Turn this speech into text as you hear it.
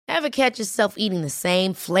Ever catch yourself eating the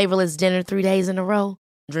same flavorless dinner 3 days in a row?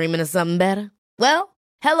 Dreaming of something better? Well,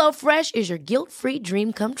 HelloFresh is your guilt-free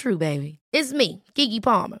dream come true, baby. It's me, Keke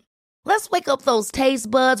Palmer. Let's wake up those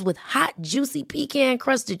taste buds with hot, juicy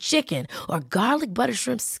pecan-crusted chicken or garlic butter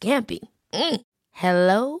shrimp scampi.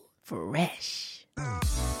 Hello Fresh.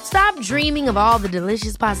 Stop dreaming of all the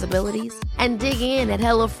delicious possibilities and dig in at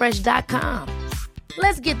HelloFresh.com.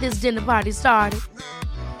 Let's get this dinner party started.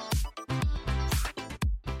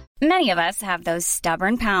 Many of us have those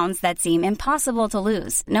stubborn pounds that seem impossible to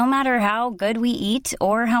lose, no matter how good we eat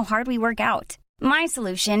or how hard we work out. My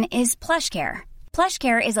solution is PlushCare.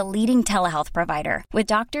 PlushCare is a leading telehealth provider with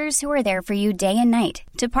doctors who are there for you day and night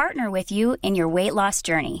to partner with you in your weight loss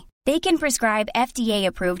journey. They can prescribe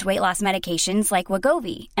FDA-approved weight loss medications like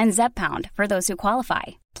Wegovy and Zepbound for those who qualify.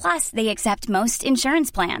 Plus, they accept most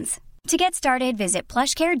insurance plans. To get started, visit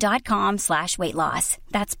plushcare.com/weightloss.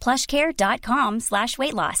 That's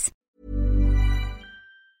plushcare.com/weightloss.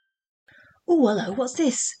 Oh, hello, what's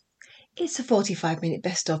this? It's a 45-minute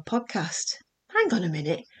best-of podcast. Hang on a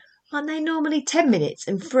minute. Aren't they normally 10 minutes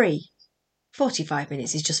and free? 45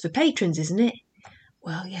 minutes is just for patrons, isn't it?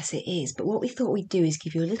 Well, yes, it is. But what we thought we'd do is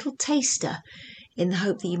give you a little taster in the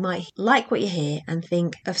hope that you might like what you hear and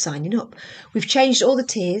think of signing up. We've changed all the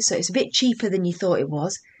tiers, so it's a bit cheaper than you thought it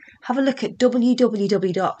was. Have a look at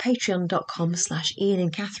www.patreon.com/Ian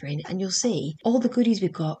and Catherine and you'll see all the goodies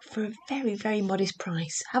we've got for a very, very modest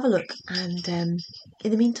price. Have a look and in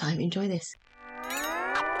the meantime, enjoy this.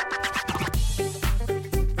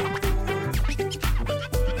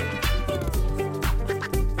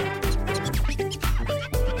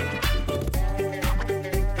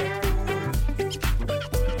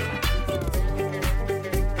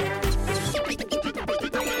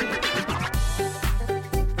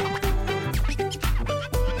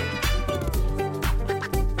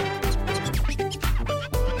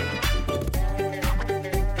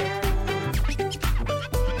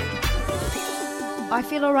 I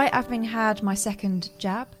feel all right having had my second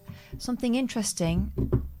jab. Something interesting.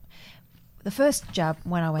 The first jab,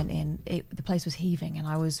 when I went in, the place was heaving, and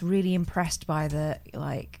I was really impressed by the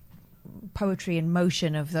poetry and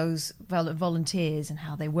motion of those volunteers and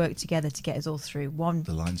how they worked together to get us all through one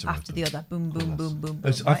after the other. Boom, boom, boom, boom,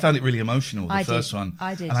 boom. I found it really emotional, the first one.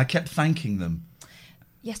 I did. And I kept thanking them.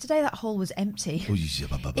 Yesterday, that hall was empty.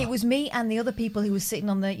 It was me and the other people who were sitting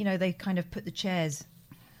on the, they kind of put the chairs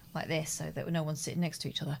like this so that no one's sitting next to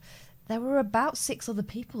each other. There were about 6 other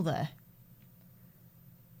people there.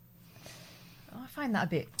 I find that a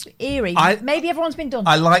bit eerie. Maybe everyone's been done.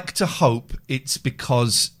 I like to hope it's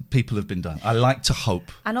because people have been done. I like to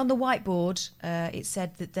hope. And on the whiteboard, it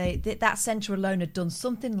said that that centre alone had done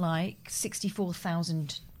something like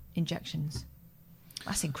 64,000 injections.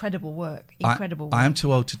 That's incredible work. Incredible work. I am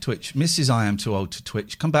too old to twitch. Mrs. I am too old to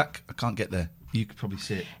twitch. Come back. I can't get there. You could probably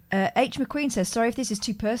see it. H. McQueen says, sorry if this is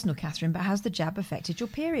too personal, Catherine, but has the jab affected your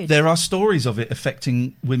period? There are stories of it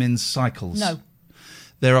affecting women's cycles. No.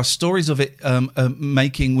 There are stories of it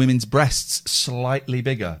making women's breasts slightly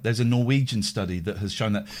bigger. There's a Norwegian study that has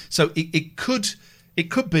shown that. So it could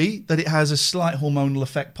be that it has a slight hormonal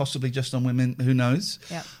effect, possibly just on women. Who knows?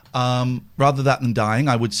 Yep. Rather than dying,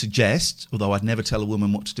 I would suggest, although I'd never tell a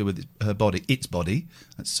woman what to do with her body, its body.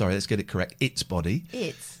 Sorry, let's get it correct. Its body.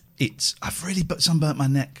 I've really sunburnt my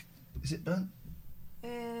neck. Is it burnt?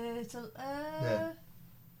 Yeah.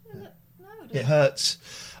 No, it hurts.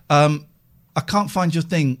 I can't find your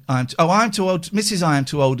thing. I'm too old. Mrs. I am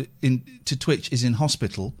too old to twitch is in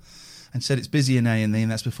hospital and said it's busy in A&E,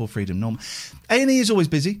 and that's before Freedom. Norm. A&E is always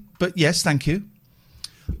busy, but yes, thank you.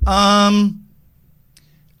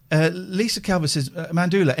 Lisa Calver says,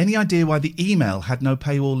 Mandula, any idea why the email had no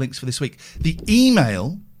paywall links for this week? The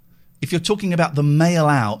email, if you're talking about the mail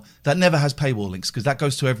out, that never has paywall links because that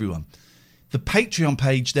goes to everyone. The Patreon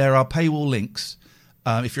page, there are paywall links.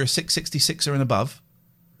 If you're a 666er and above,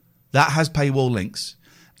 that has paywall links,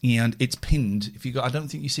 and it's pinned. I don't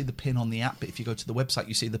think you see the pin on the app, but if you go to the website,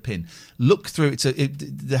 you see the pin. Look through.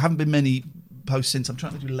 There haven't been many posts since. I'm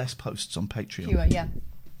trying to do less posts on Patreon. Fewer, yeah.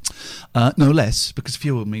 No, less, because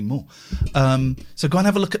fewer would mean more. So go and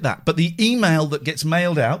have a look at that. But the email that gets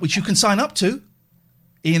mailed out, which you can sign up to,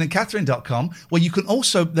 ianandcatherine.com, where you can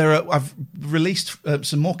also, I've released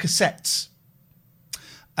some more cassettes.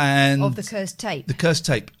 Of the cursed tape. The cursed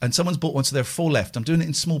tape. And someone's bought one, so there are 4 left. I'm doing it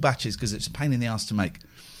in small batches because it's a pain in the ass to make.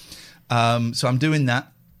 So I'm doing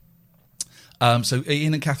that. So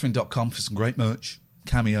ianandcatherine.com for some great merch,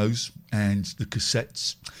 cameos, and the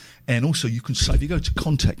cassettes. And also, you can, if you go to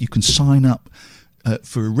contact, you can sign up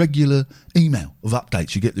for a regular email of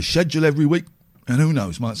updates. You get the schedule every week. And who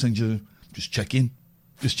knows, might send you, just check in.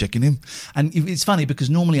 Just checking in. And it's funny because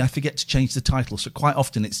normally I forget to change the title. So quite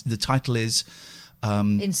often the title is...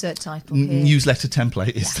 Insert title here. Newsletter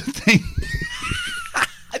template is the thing.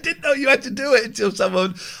 I didn't know you had to do it until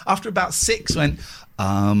someone, after about 6, went,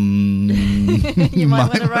 You might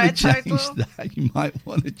want to write a title. that. You might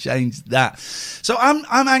want to change that. So I'm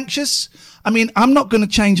anxious. I mean, I'm not going to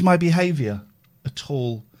change my behaviour at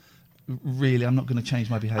all. Really, I'm not going to change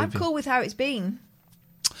my behaviour. I'm cool with how it's been.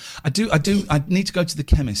 I do. I need to go to the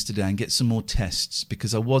chemist today and get some more tests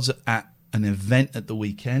because I was at an event at the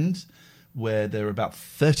weekend where there were about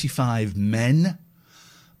 35 men.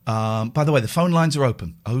 By the way, the phone lines are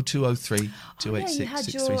open. 0203 286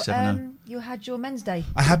 6370. You had your men's day.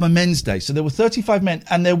 I had my men's day. So there were 35 men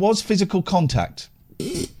and there was physical contact.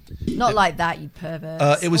 Not like that, you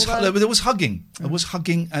pervert. There was hugging. It was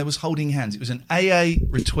hugging. I was holding hands. It was an AA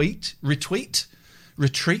retreat. It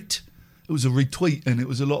was a retweet and it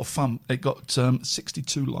was a lot of fun. It got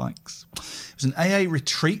 62 likes. It was an AA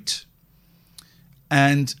retreat.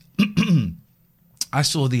 And I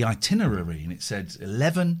saw the itinerary and it said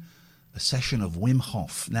 11, a session of Wim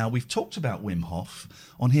Hof. Now, we've talked about Wim Hof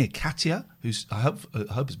on here. Katya, who's I hope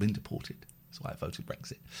has been deported. That's why I voted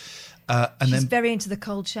Brexit. She's very into the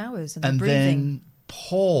cold showers and the breathing. Then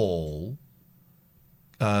Paul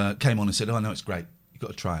came on and said, oh, no, it's great. You've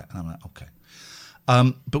got to try it. And I'm like, okay.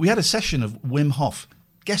 But we had a session of Wim Hof.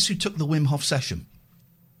 Guess who took the Wim Hof session?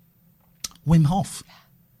 Wim Hof.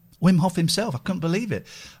 Wim Hof himself. I couldn't believe it.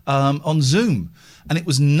 On Zoom. And it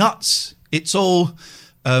was nuts. It's all...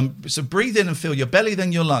 so breathe in and feel your belly,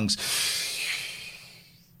 then your lungs.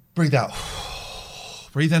 Breathe out.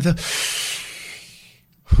 Breathe in.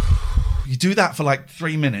 You do that for like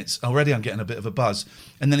 3 minutes. Already I'm getting a bit of a buzz.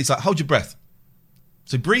 And then it's like, hold your breath.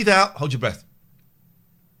 So breathe out, hold your breath.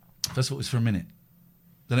 First of all, it was for a minute.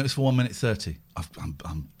 Then it was for 1 minute 30.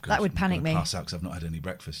 That would panic me. Pass out because I've not had any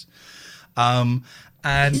breakfast. And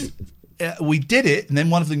we did it, and then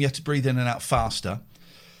one of them you had to breathe in and out faster.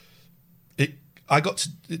 I got to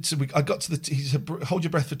he said, hold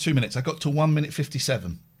your breath for 2 minutes. I got to 1 minute 57.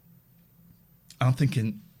 And I'm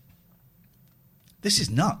thinking, this is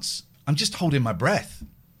nuts. I'm just holding my breath.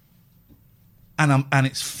 And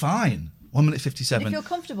it's fine. 1 minute 57. Did you feel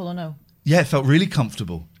comfortable or no? Yeah, it felt really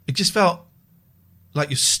comfortable. It just felt like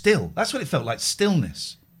you're still. That's what it felt like,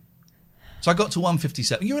 stillness. So I got to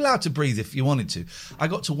 157. You're allowed to breathe if you wanted to. I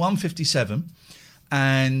got to 157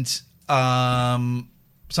 and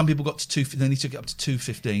some people got to 2, then he took it up to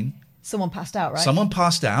 215. Someone passed out, right? Someone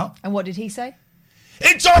passed out. And what did he say?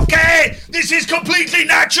 It's okay! This is completely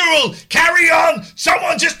natural! Carry on!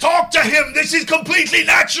 Someone just talk to him! This is completely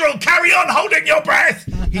natural! Carry on holding your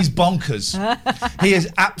breath! He's bonkers. He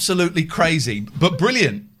is absolutely crazy, but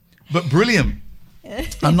brilliant.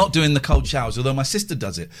 I'm not doing the cold showers, although my sister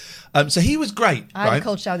does it. So he was great. I had a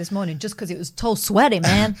cold shower this morning just because it was so sweaty,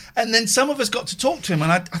 man. And then some of us got to talk to him,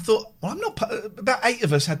 and I thought, well, I'm not. About 8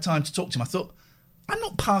 of us had time to talk to him. I thought, I'm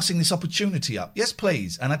not passing this opportunity up. Yes,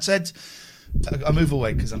 please. And I said, I move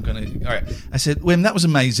away because I'm going to. All right. I said, Wim, that was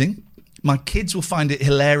amazing. My kids will find it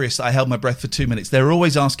hilarious that I held my breath for 2 minutes. They're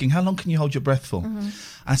always asking, how long can you hold your breath for? Mm-hmm.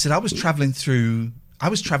 I said, I was traveling through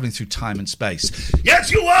time and space.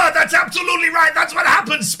 Yes, you were. That's absolutely right. That's what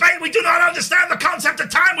happens. Space. We do not understand the concept of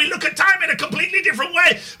time. We look at time in a completely different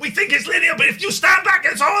way. We think it's linear, but if you stand back,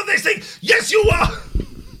 it's all of this thing. Yes, you are.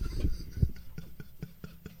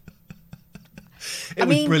 It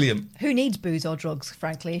was brilliant. Who needs booze or drugs,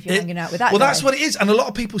 frankly, if you're hanging out with that guy? Well, that's what it is. And a lot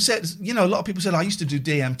of people said, I used to do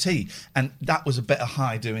DMT, and that was a better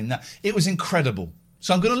high doing that. It was incredible.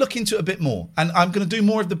 So I'm going to look into it a bit more, and I'm going to do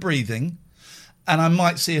more of the breathing. And I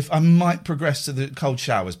might see if I might progress to the cold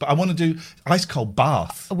showers. But I want to do ice cold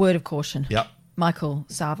bath. A word of caution. Yep. Michael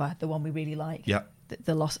Sava, the one we really like. Yep.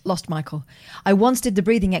 The lost Michael. I once did the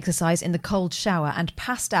breathing exercise in the cold shower and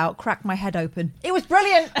passed out, cracked my head open. It was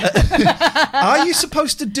brilliant. Are you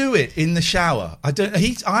supposed to do it in the shower?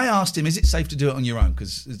 I asked him, is it safe to do it on your own?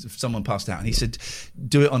 Because if someone passed out, and he said,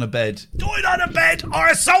 do it on a bed. Do it on a bed or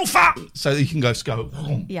a sofa. So that you can go.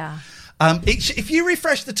 Yeah. If you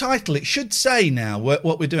refresh the title, it should say now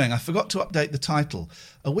what we're doing. I forgot to update the title.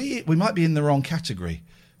 We might be in the wrong category,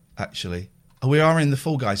 actually. We are in the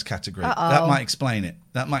Fall Guys category. Uh-oh. That might explain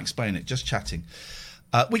it. Just chatting.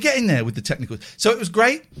 We're getting there with the technical. So it was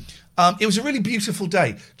great. It was a really beautiful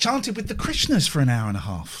day. Chanted with the Krishnas for an hour and a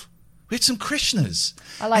half. We had some Krishnas.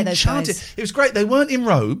 I like those guys. It was great. They weren't in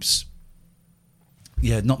robes.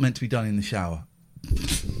 Yeah, not meant to be done in the shower.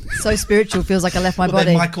 So spiritual, feels like I left my body.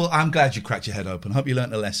 Then, Michael, I'm glad you cracked your head open. I hope you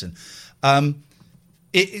learnt a lesson.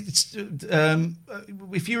 If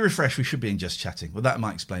you refresh, we should be in just chatting. Well, that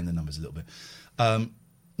might explain the numbers a little bit.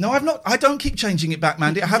 No, I've not. I don't keep changing it back,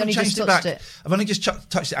 Mandy. I haven't only changed just it back. touched it. I've only just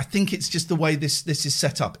touched it. I think it's just the way this is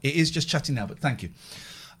set up. It is just chatting now, but thank you.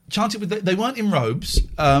 Chanted with they weren't in robes,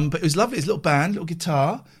 but it was lovely. It's a little band, little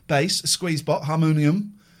guitar, bass, a squeeze bot,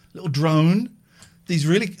 harmonium, little drone. These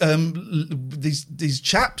really these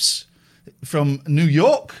chaps from New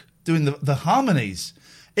York doing the harmonies.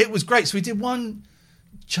 It was great. So we did one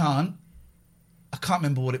chant. I can't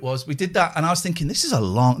remember what it was. We did that, and I was thinking, this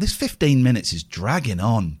 15 minutes is dragging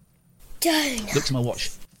on. Looked at my watch,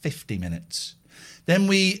 50 minutes. Then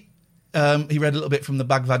he read a little bit from the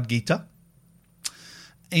Bhagavad Gita,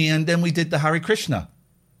 and then we did the Hare Krishna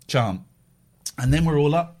chant, and then we're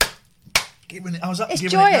all up. I was up. It's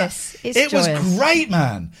giving joyous. It was great,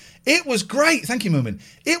 man. It was great. Thank you, Moomin.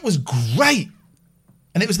 It was great,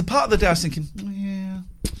 and it was the part of the day I was thinking, yeah.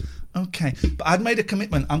 Okay, but I'd made a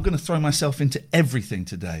commitment. I'm going to throw myself into everything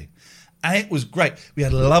today. And it was great. We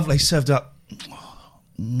had they served up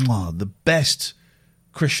the best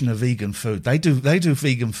Krishna vegan food. They do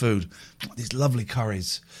vegan food. These lovely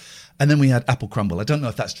curries. And then we had apple crumble. I don't know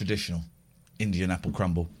if that's traditional Indian apple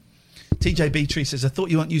crumble. TJ B Tree says, I thought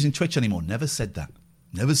you weren't using Twitch anymore. Never said that.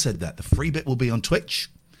 Never said that. The free bit will be on Twitch.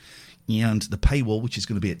 And the paywall, which is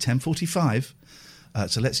going to be at 10:45.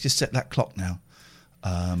 So let's just set that clock now.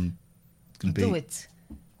 Do it.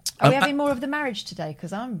 Are we having more of the marriage today?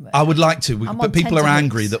 Because I would like to, but people are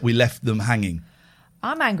angry that we left them hanging.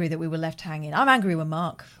 I'm angry that we were left hanging. I'm angry with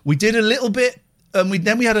Mark. We did a little bit.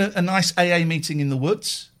 Then we had a nice AA meeting in the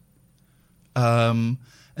woods. And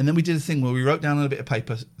then we did a thing where we wrote down on a bit of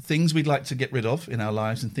paper things we'd like to get rid of in our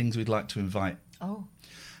lives and things we'd like to invite. Oh.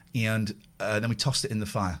 And then we tossed it in the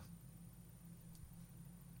fire.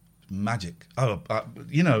 Magic.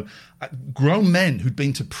 Grown men who'd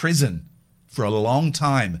been to prison for a long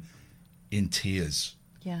time in tears.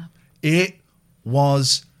 Yeah. It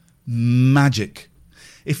was magic.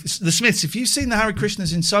 If the Smiths, if you've seen the Hare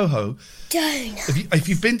Krishnas in Soho, have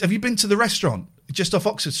you been to the restaurant just off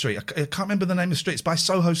Oxford Street? I can't remember the name of the street. It's by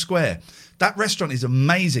Soho Square. That restaurant is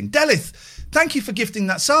amazing. Delith, thank you for gifting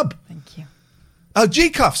that sub. Thank you. Oh,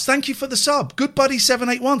 G-Cuffs, thank you for the sub. Good Buddy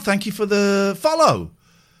 781, thank you for the follow.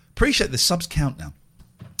 Appreciate the subs count now.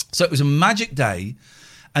 So it was a magic day.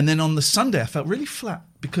 And then on the Sunday, I felt really flat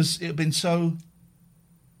because it had been so...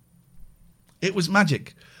 It was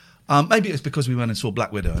magic. Maybe it was because we went and saw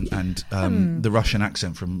Black Widow and the Russian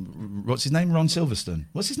accent from... What's his name? Ron Silverstone.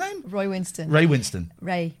 What's his name? Roy Winston. Ray Winston.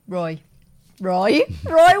 Roy Winston.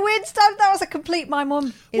 That was a complete my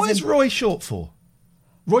mum. What is Roy short for?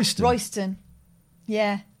 Royston.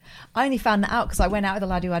 Yeah. I only found that out because I went out with a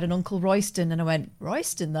lad who had an uncle Royston, and I went,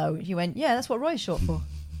 Royston though? He went, yeah, that's what Roy's short for.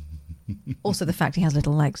 Also the fact he has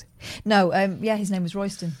little legs. No, his name was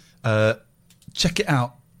Royston. Check it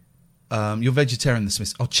out. You're vegetarian, the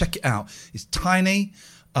Smiths. I'll check it out. It's tiny,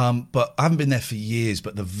 but I haven't been there for years,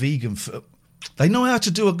 but the vegan food, they know how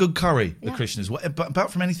to do a good curry, the Krishnas,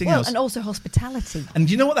 apart from anything else. And also hospitality. And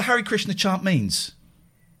do you know what the Hare Krishna chant means?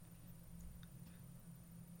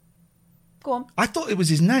 Go on. I thought it was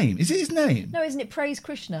his name. Is it his name? No, isn't it Praise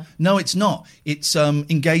Krishna? No, it's not. It's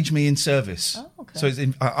engage me in service. Oh, okay. So it's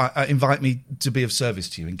I invite me to be of service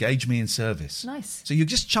to you. Engage me in service. Nice. So you're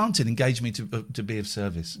just chanting, engage me to be of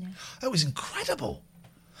service. Yeah. That was incredible.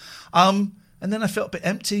 And then I felt a bit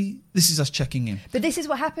empty. This is us checking in. But this is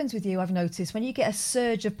what happens with you, I've noticed. When you get a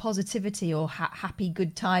surge of positivity or happy,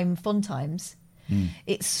 good time, fun times,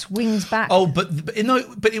 it swings back. Oh, but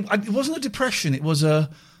it wasn't a depression. It was a...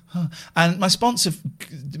 And my sponsor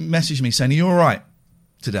messaged me saying, "Are you all right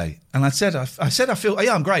today?" And I said, "I feel,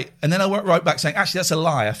 yeah, I'm great." And then I wrote back saying, "Actually, that's a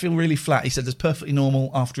lie. I feel really flat." He said, "That's perfectly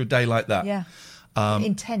normal after a day like that." Yeah,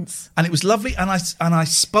 intense. And it was lovely. And I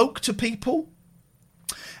spoke to people,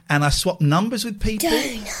 and I swapped numbers with people.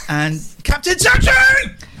 And Captain Sexy!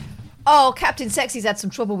 Oh, Captain Sexy's had some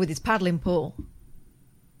trouble with his paddling pool.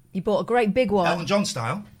 He bought a great big one. Elton John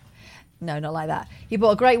style. No, not like that. He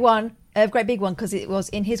bought a great big one, because it was,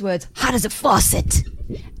 in his words, hard as a faucet.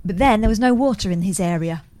 But then there was no water in his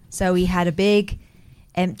area. So he had a big,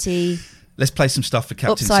 empty... Let's play some stuff for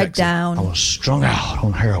Captain Upside Sexy. down. I was strung out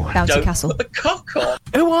on heroin. Bouncy castle. Put the cock on.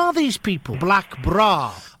 Who are these people? Black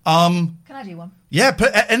Bra. Can I do one? Yeah,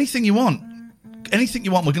 put anything you want. Anything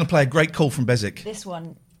you want. We're going to play a great call from Bezic. This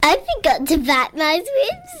one. I forgot to pack my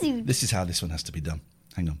swimsuit. This is how this one has to be done.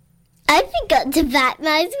 Hang on. I forgot to pack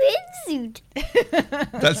my swimsuit.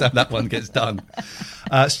 That's how that one gets done.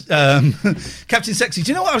 Captain Sexy,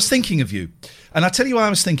 do you know what I was thinking of you? And I'll tell you why I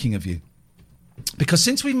was thinking of you. Because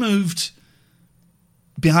since we moved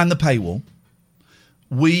behind the paywall,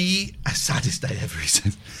 saddest day ever, he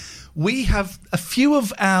says, we have a few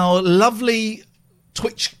of our lovely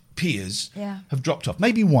Twitch peers Yeah. have dropped off.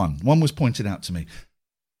 Maybe one. One was pointed out to me.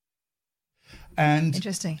 And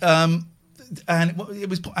Interesting. and it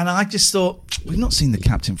was, and I just thought, we've not seen the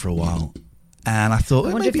captain for a while, and I thought, I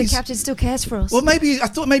well, wonder if maybe the captain still cares for us. well, maybe I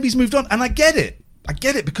thought maybe he's moved on, and I get it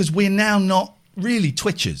because we're now not really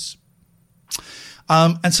Twitchers,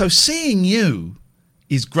 and so seeing you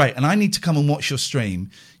is great, and I need to come and watch your stream.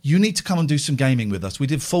 You need to come and do some gaming with us. We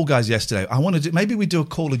did Fall Guys yesterday. I want to do, maybe we do a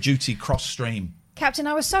Call of Duty cross stream. Captain,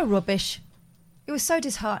 I was so rubbish. It was so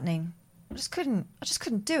disheartening. I just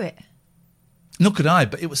couldn't do it. Nor could I,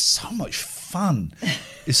 but it was so much fun.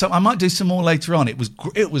 I might do some more later on. It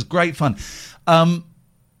was great fun.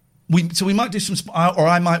 We might do some,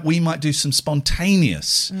 we might do some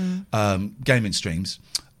spontaneous gaming streams.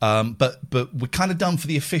 But we're kind of done for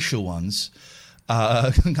the official ones.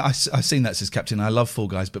 I've seen that, says Captain. I love Fall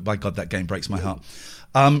Guys, but by God, that game breaks my heart.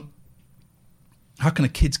 How can a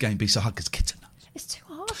kids game be so hard? Because kids are nuts. It's too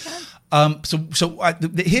hard, man.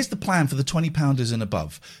 Here's the plan for the 20-pounders and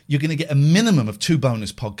above. You're going to get a minimum of 2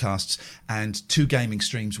 bonus podcasts and 2 gaming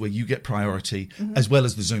streams where you get priority, as well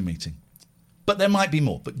as the Zoom meeting. But there might be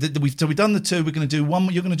more. But we've done the 2. We're going to do one.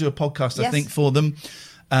 You're going to do a podcast, Yes. I think, for them.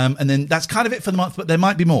 And then that's kind of it for the month, but there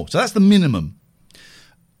might be more. So that's the minimum.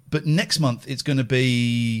 But next month, it's going to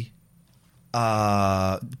be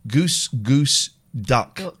Goose,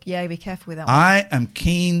 Duck. Look, yeah, be careful with that one. I am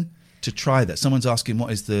keen to try that. Someone's asking,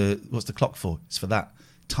 what's the clock for? It's for that.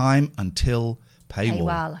 Time until paywall.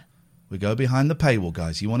 Paywall. We go behind the paywall,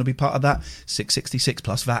 guys. You want to be part of that? $6.66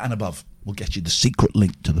 plus VAT and above. We'll get you the secret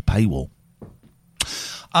link to the paywall.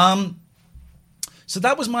 So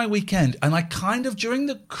that was my weekend, and I kind of, during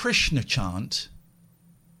the Krishna chant,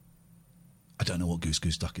 I don't know what Goose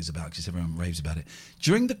Duck is about because everyone raves about it.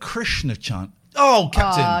 During the Krishna chant,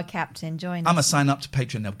 Captain. Oh, Captain, join I'm going us. to sign up to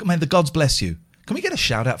Patreon now. May the gods bless you. Can we get a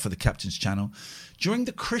shout out for the Captain's channel? During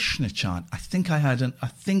the Krishna chant, I think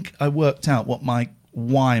I worked out what my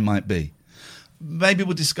why might be. Maybe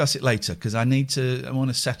we'll discuss it later because I want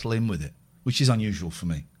to settle in with it, which is unusual for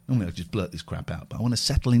me. Normally I just blurt this crap out, but I want to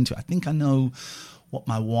settle into it. I think I know what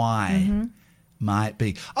my why might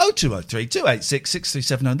be. 0203 286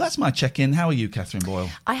 6370. That's my check-in. How are you, Catherine Boyle?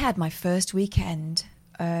 I had my first weekend.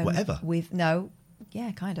 Whatever.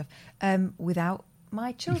 Kind of. Without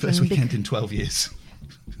my children. First weekend in 12 years.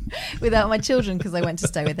 Without my children because they went to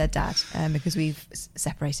stay with their dad because we've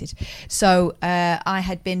separated. So I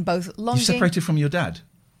had been both longing... You separated from your dad?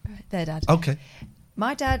 Their dad. Okay.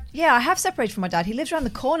 My dad, I have separated from my dad. He lives around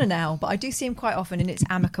the corner now, but I do see him quite often and it's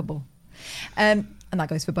amicable. And that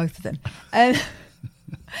goes for both of them.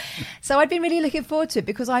 So I'd been really looking forward to it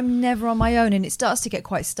because I'm never on my own and it starts to get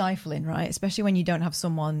quite stifling, right? Especially when you don't have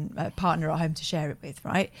a partner at home to share it with,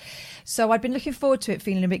 right? So I'd been looking forward to it,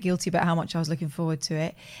 feeling a bit guilty about how much I was looking forward to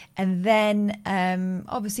it. And then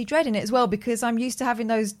obviously dreading it as well because I'm used to having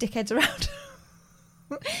those dickheads around.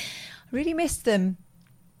 I really missed them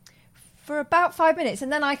for about 5 minutes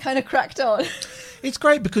and then I kind of cracked on. It's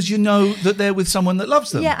great because you know that they're with someone that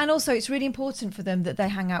loves them. Yeah, and also it's really important for them that they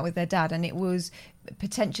hang out with their dad, and it was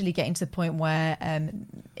potentially getting to the point where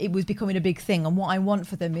it was becoming a big thing. And what I want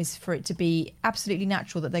for them is for it to be absolutely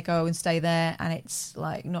natural that they go and stay there, and it's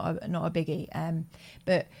like not a biggie.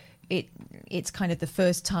 But it's kind of the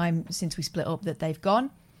first time since we split up that they've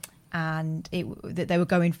gone, and that they were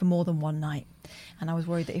going for more than one night. And I was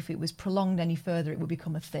worried that if it was prolonged any further, it would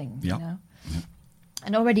become a thing. Yeah. You know? Yeah.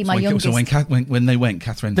 And already my youngest... So when they went,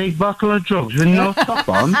 Catherine... Big buckle of drugs with no top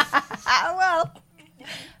on. Well,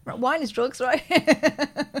 wine is drugs, right?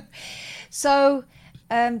 So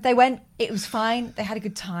they went, it was fine. They had a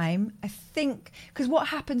good time. I think, because what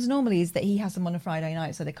happens normally is that he has them on a Friday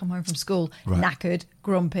night. So they come home from school, knackered,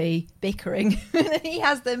 grumpy, bickering. And he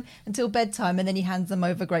has them until bedtime and then he hands them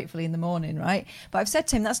over gratefully in the morning, right? But I've said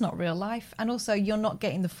to him, that's not real life. And also you're not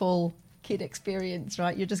getting the full kid experience,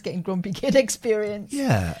 right? You're just getting grumpy kid experience.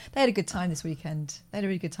 Yeah. They had a good time this weekend.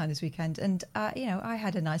 And I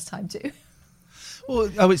had a nice time too.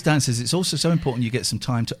 Well, it's Dan says it's also so important you get some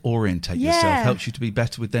time to orientate yourself. Helps you to be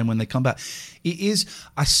better with them when they come back. It is.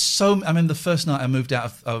 I mean, the first night I moved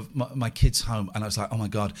out of my kids' home, and I was like, oh my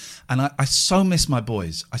God, and I so miss my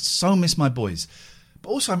boys. But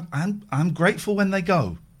also, I'm grateful when they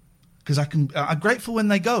go. Because I'm grateful when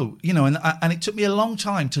they go, and it took me a long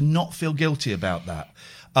time to not feel guilty about that.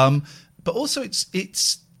 But also,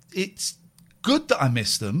 it's good that I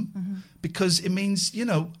miss them because it means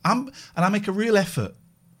I make a real effort,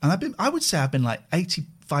 and I would say I've been like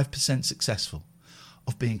 85% successful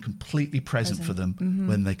of being completely present for them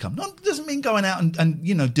when they come. It doesn't mean going out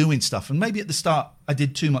and doing stuff. And maybe at the start I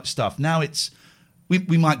did too much stuff. Now it's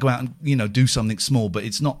We might go out and, you know, do something small, but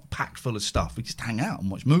it's not packed full of stuff. We just hang out and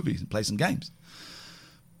watch movies and play some games.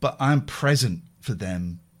 But I'm present for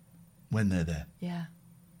them when they're there. Yeah.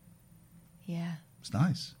 Yeah. It's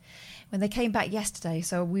nice. When they came back yesterday,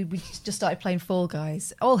 so we just started playing Fall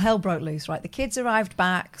Guys. All hell broke loose, right? The kids arrived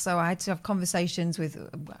back, so I had to have conversations I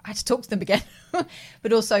had to talk to them again,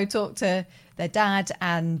 but also talk to their dad.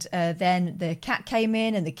 And then the cat came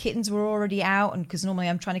in and the kittens were already out. And because normally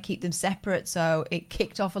I'm trying to keep them separate, so it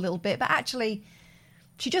kicked off a little bit. But actually,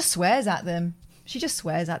 she just swears at them. She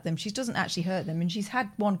doesn't actually hurt them. And she's had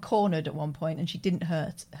one cornered at one point and she didn't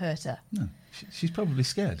hurt her. No, she's probably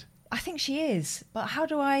scared. I think she is. But how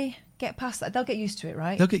do I get past that? They'll get used to it,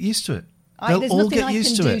 right? They'll get used to it. There's nothing I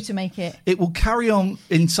can do to make it. It will carry on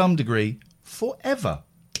in some degree forever.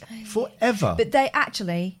 Forever. But they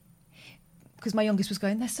actually, because my youngest was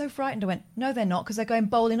going, they're so frightened. I went, no, they're not, because they're going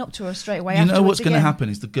bowling up to her straight away. You know what's going to happen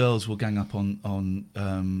is the girls will gang up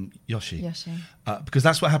on Yoshi. Because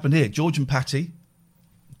that's what happened here. George and Patty,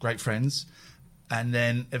 great friends. And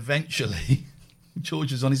then eventually...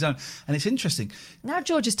 George is on his own. And it's interesting. Now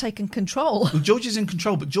George has taken control. Well, George is in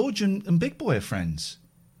control, but George and Big Boy are friends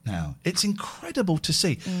now. It's incredible to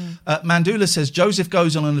see. Mandula says, Joseph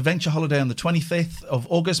goes on an adventure holiday on the 25th of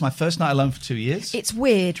August, my first night alone for 2 years. It's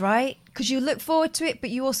weird, right? Because you look forward to it, but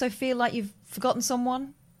you also feel like you've forgotten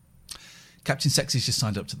someone. Captain Sexy's just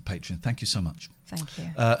signed up to the Patreon. Thank you so much. Thank you.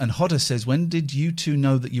 And Hodder says, when did you two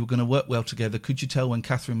know that you were going to work well together? Could you tell when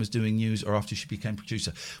Catherine was doing news or after she became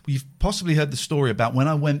producer? Well, you've possibly heard the story about when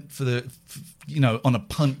I went on a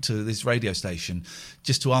punt to this radio station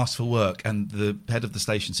just to ask for work, and the head of the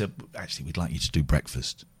station said, actually, we'd like you to do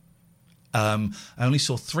breakfast. I only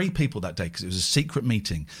saw 3 people that day because it was a secret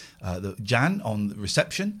meeting. Jan on the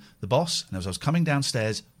reception, the boss, and as I was coming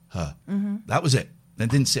downstairs, her. Mm-hmm. That was it.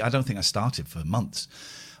 Then I don't think I started for months.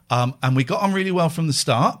 And we got on really well from the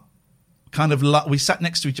start. We sat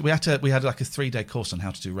next to each other. We had like a 3-day course on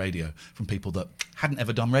how to do radio from people that hadn't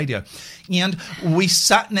ever done radio. And we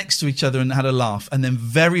sat next to each other and had a laugh. And then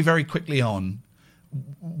very, very quickly on,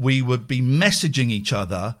 we would be messaging each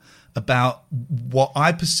other about what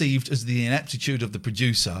I perceived as the ineptitude of the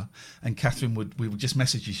producer. And Catherine we would just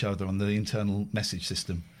message each other on the internal message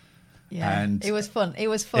system. Yeah, and it was fun. It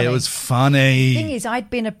was funny. The thing is, I'd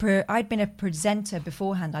been a presenter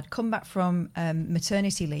beforehand. I'd come back from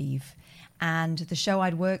maternity leave, and the show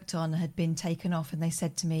I'd worked on had been taken off. And they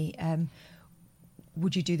said to me,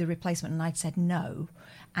 "Would you do the replacement?" And I'd said no.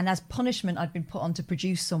 And as punishment, I'd been put on to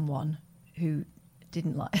produce someone who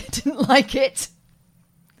didn't like it,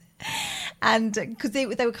 and because they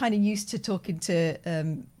were kind of used to talking to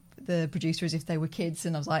the producer as if they were kids.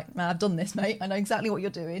 And I was like, "Man, I've done this, mate. I know exactly what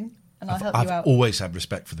you're doing." And I'll help you out. I've always had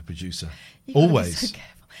respect for the producer. Always. So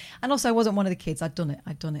and also, I wasn't one of the kids. I'd done it.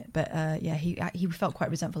 But he felt quite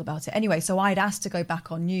resentful about it. Anyway, so I'd asked to go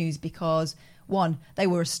back on news because, one, they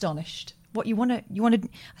were astonished. What, you want to...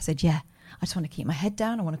 I said, yeah. I just want to keep my head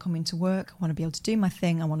down. I want to come into work. I want to be able to do my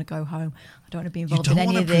thing. I want to go home. I don't want to be involved in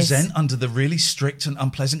any of this. You don't want to present under the really strict and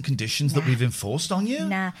unpleasant conditions that we've enforced on you?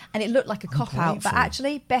 Nah. And it looked like a cop-out. But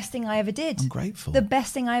actually, best thing I ever did. I'm grateful. The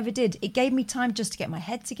best thing I ever did. It gave me time just to get my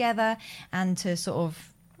head together and to sort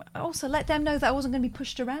of also let them know that I wasn't going to be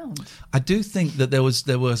pushed around. I do think that there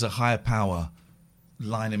was a higher power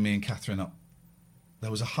lining me and Catherine up. There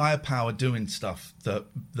was a higher power doing stuff that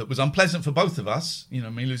was unpleasant for both of us. You know,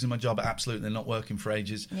 me losing my job at Absolute and not working for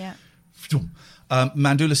ages. Yeah.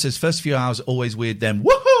 Mandula says, first few hours, always weird, then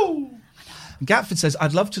woohoo! And Gatford says,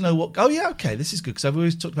 I'd love to know what... Oh, yeah, okay, this is good, because I've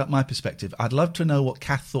always talked about my perspective. I'd love to know what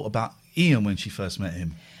Kath thought about Ian when she first met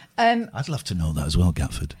him. I'd love to know that as well,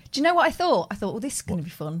 Gatford. Do you know what I thought? I thought, well, this is going to be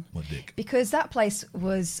fun. What, Dick? Because that place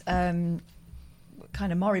was kind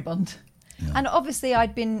of moribund. Yeah. And obviously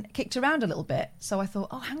I'd been kicked around a little bit. So I thought,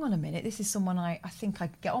 oh, hang on a minute. This is someone I think I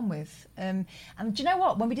could get on with. And do you know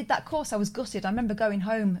what? When we did that course, I was gutted. I remember going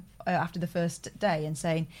home after the first day and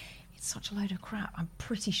saying, it's such a load of crap. I'm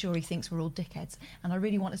pretty sure he thinks we're all dickheads. And I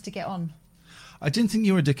really want us to get on. I didn't think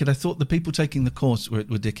you were a dickhead. I thought the people taking the course were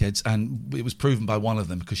dickheads, and it was proven by one of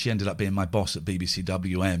them because she ended up being my boss at BBC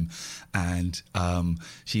WM, and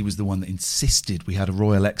she was the one that insisted we had a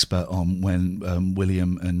royal expert on when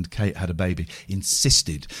William and Kate had a baby.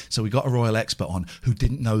 Insisted. So we got a royal expert on who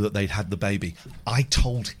didn't know that they'd had the baby. I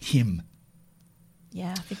told him.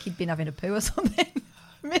 Yeah, I think he'd been having a poo or something.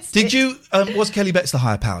 Did you? Was Kelly Betts the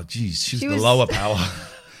higher power? Jeez, she was the lower power.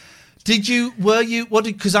 Were you?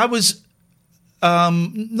 Because I was...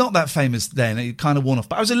 not that famous then. It kind of worn off,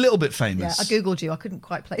 but I was a little bit famous. Yeah, I googled you. I couldn't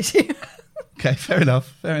quite place you. Okay, fair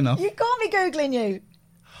enough. You got me googling you.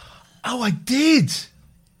 Oh, I did.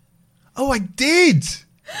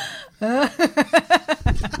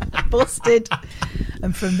 Busted.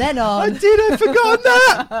 And from then on... I'd forgotten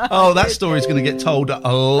that. Oh, that story's going to get told a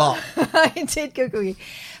lot. I did Google you.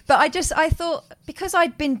 But I thought, because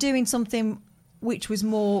I'd been doing something which was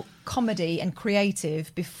more comedy and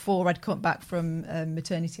creative before I'd come back from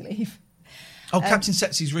maternity leave. Oh, Captain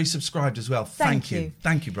Setsy's resubscribed as well. Thank you.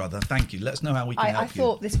 Thank you, brother. Thank you. Let us know how we can help I you.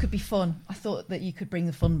 thought this could be fun. I thought that you could bring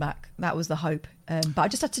the fun back. That was the hope. But I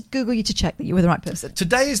just had to Google you to check that you were the right person.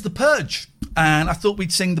 Today is The Purge, and I thought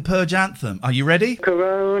we'd sing the Purge anthem. Are you ready?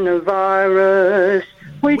 Coronavirus,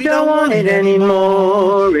 we don't want it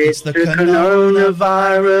anymore. It's the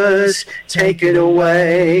coronavirus, take it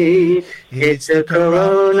away. It's the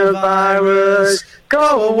coronavirus,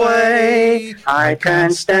 go away. I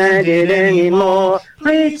can't stand it anymore.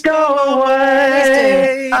 Please go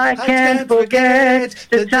away. I can't forget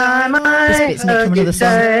the time I heard you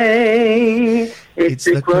say. It's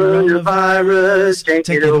the coronavirus, take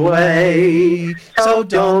it away. So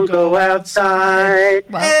don't go outside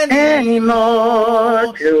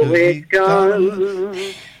anymore till it's gone.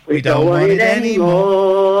 We don't want it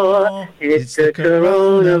anymore. It's the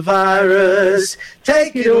coronavirus,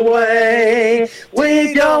 take it away.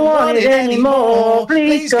 We don't want it anymore.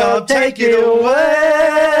 Please God, take it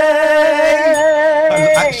away.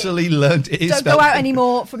 I've actually learned it is Don't spelled... go out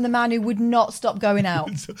anymore from the man who would not stop going out.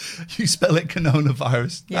 You spell it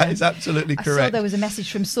coronavirus. Yeah. That is absolutely I saw correct. there was a message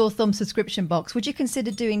from Sore Thumb subscription box. Would you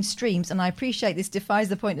consider doing streams? And I appreciate this defies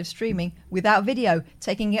the point of streaming without video,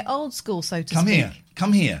 taking it old school, so to speak.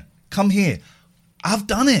 Come here. I've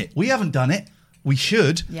done it. We haven't done it. We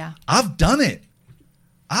should. Yeah. I've done it.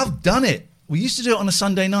 We used to do it on a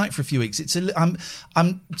Sunday night for a few weeks. I'm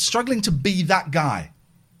struggling to be that guy.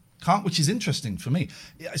 Which is interesting for me.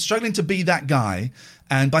 Struggling to be that guy,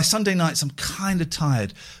 and by Sunday nights I'm kind of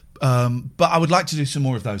tired. But I would like to do some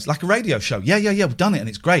more of those, like a radio show. Yeah. We've done it, and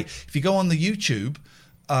it's great. If you go on the YouTube,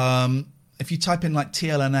 if you type in like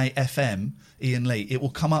TLNA FM Ian Lee, it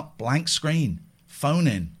will come up blank screen. Phone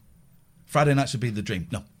in. Friday nights would be the dream.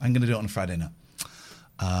 No, I'm going to do it on a Friday night.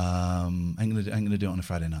 I'm going to do it on a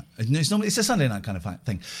Friday night. It's a Sunday night kind of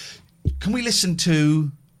thing. Can we listen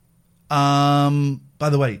to? By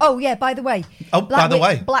the way. Oh yeah. By the way.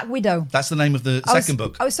 Black Widow. That's the name of the second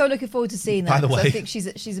book. I was so looking forward to seeing that. By the way, I think she's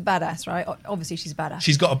a badass, right? Obviously, she's a badass.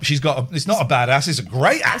 She's got. It's not a badass. It's a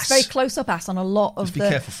great ass. It's very close up ass on a lot of. Just be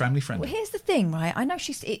careful, family friendly. Well, here's the thing, right? I know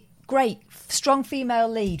she's great, strong female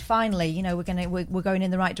lead. Finally, we're going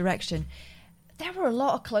in the right direction. There were a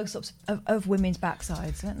lot of close-ups of women's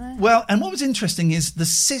backsides, weren't there? Well, and what was interesting is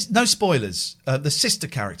no spoilers. The sister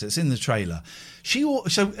characters in the trailer.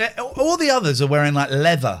 All the others are wearing like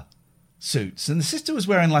leather suits, and the sister was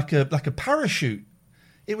wearing like a parachute.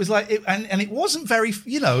 It was like, and it wasn't very,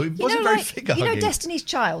 it wasn't very figure hugging. Destiny's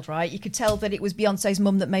Child, right? You could tell that it was Beyonce's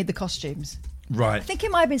mum that made the costumes. Right. I think it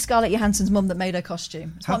might have been Scarlett Johansson's mum that made her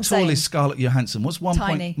costume. That's How tall is Scarlett Johansson? What's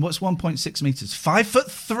 1.6 meters?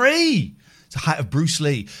 5'3". It's the height of Bruce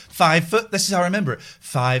Lee. 5 foot. This is how I remember it.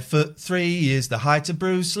 5'3" is the height of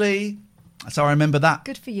Bruce Lee. That's how I remember that.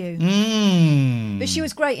 Good for you. But she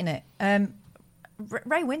was great in it.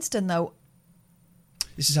 Ray Winston, though.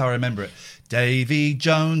 This is how I remember it. Davy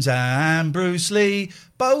Jones and Bruce Lee,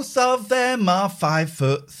 both of them are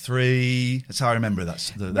 5'3". That's how I remember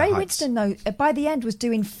that. Ray heights. Winston, though, by the end was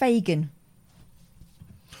doing Fagin.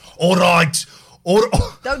 All right.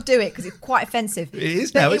 Don't do it because it's quite offensive. It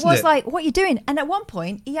is now, isn't it? It was like, what are you doing? And at one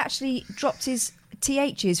point, he actually dropped his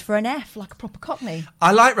THs for an F like a proper Cockney.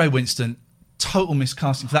 I like Ray Winston. Total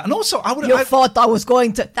miscasting for that. And also, I thought I was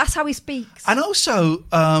going to. That's how he speaks. And also,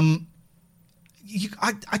 I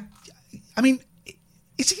mean,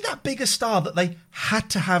 is he that big a star that they had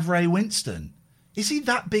to have Ray Winston? Is he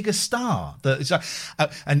that big a star that it's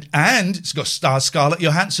and it's got stars Scarlett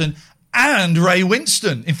Johansson and Ray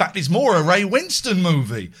Winston. In fact, it's more a Ray Winston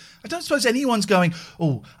movie. I don't suppose anyone's going,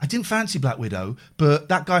 oh, I didn't fancy Black Widow, but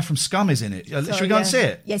that guy from Scum is in it. Should we go and see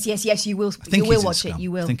it? Yes, you will. You will watch it.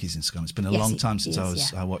 You will. I think he's in Scum. It's been a long time since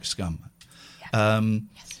I watched Scum. Yeah.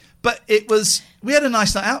 But we had a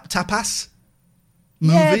nice night out, tapas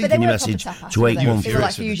movie. Yeah, but they New were message tapas, to 814. They were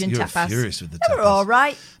like fusion You're tapas. furious with the They tapas. were all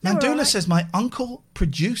right. Mandula says, my uncle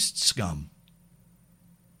produced Scum.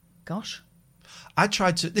 Gosh. I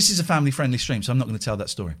tried to... This is a family-friendly stream, so I'm not going to tell that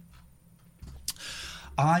story.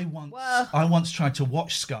 I once tried to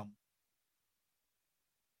watch Scum.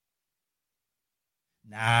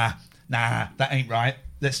 Nah, that ain't right.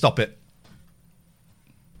 Let's stop it.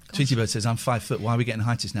 Tweety Bird says, I'm 5 foot. Why are we getting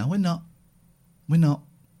heightists now? We're not.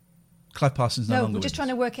 Clive Parsons no No, longer we're just with trying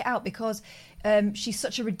us. to work it out because she's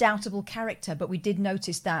such a redoubtable character, but we did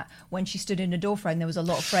notice that when she stood in a door frame, there was a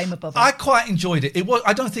lot of frame above her. I quite enjoyed it.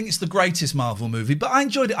 I don't think it's the greatest Marvel movie, but I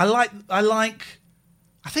enjoyed it.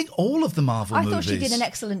 I think all of the Marvel movies. I thought she did an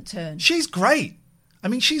excellent turn. She's great. I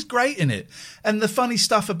mean, she's great in it, and the funny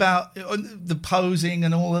stuff about the posing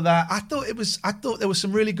and all of that. I thought there was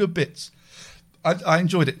some really good bits. I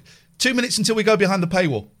enjoyed it. 2 minutes until we go behind the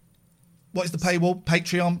paywall. What is the paywall?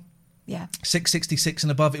 Patreon. Yeah. $6.66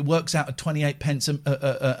 and above. It works out at 28 pence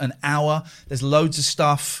an hour. There's loads of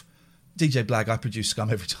stuff. DJ Blag, I produce scum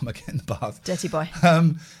every time I get in the bath. Dirty boy.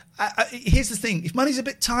 Here's the thing. If money's a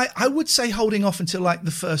bit tight, I would say holding off until like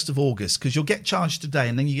the 1st of August, because you'll get charged today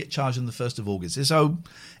and then you get charged on the 1st of August. So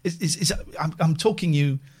I'm talking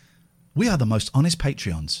you. We are the most honest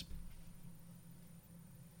Patreons.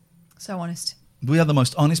 So honest. We are the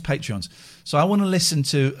most honest Patreons. So I want to listen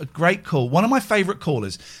to a great call. One of my favourite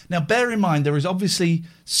callers. Now, bear in mind, there is obviously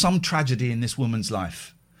some tragedy in this woman's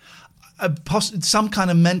life. Some kind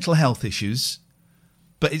of mental health issues.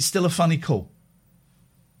 But it's still a funny call.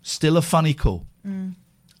 Still a funny call.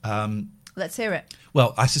 Let's hear it.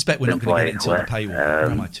 Well, I suspect we're not going to get it until the paywall. Where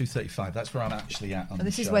am I? 2:35. That's where I'm actually at on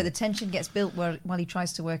This the is show. where the tension gets built while he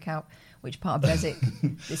tries to work out which part of Beswick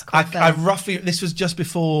this call fell. I roughly. This was just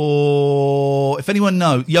before. If anyone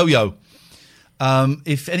knows, Yo-Yo.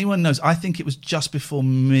 If anyone knows, I think it was just before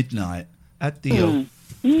midnight at the.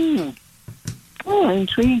 Oh,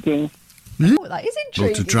 intriguing. Oh, that is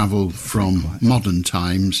intriguing. To travel from modern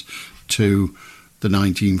times to the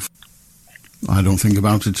 19th. I don't think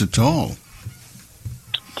about it at all.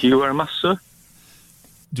 Do you wear a mask, sir?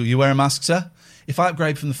 Do you wear a mask, sir? If I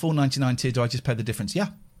upgrade from the $4.99 tier, do I just pay the difference? Yeah.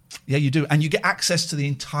 Yeah, you do. And you get access to the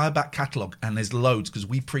entire back catalogue, and there's loads because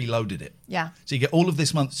we preloaded it. Yeah. So you get all of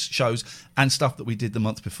this month's shows and stuff that we did the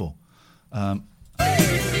month before. But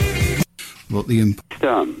the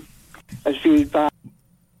Done. As feedback.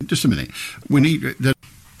 just a minute. We need the.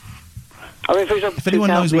 If anyone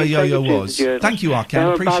knows where Yo-Yo was, thank you,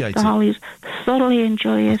 Arkan. Appreciate it. Thoroughly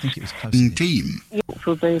enjoy I it. think it was close. team.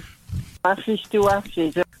 Ashes to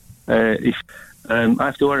ashes. If I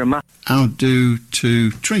have to wear a mask. How do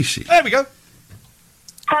to Tracy? There we go.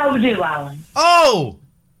 How do, Alan? Oh,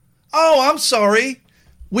 I'm sorry.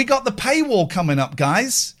 We got the paywall coming up,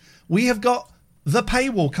 guys. We have got the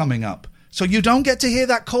paywall coming up. So you don't get to hear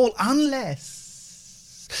that call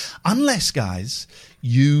unless, guys,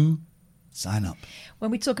 you sign up.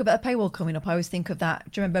 When we talk about a paywall coming up, I always think of that.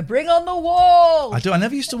 Do you remember Bring on the Wall? I do. I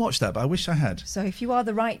never used to watch that, but I wish I had. So if you're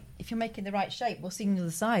making the right shape, we'll see you on the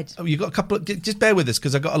other side. Oh, you got a couple of... Just bear with us,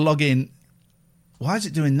 because I've got to log in. Why is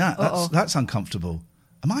it doing that? That's uncomfortable.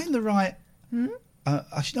 Am I in the right...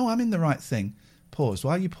 Actually, no, I'm in the right thing. Paused.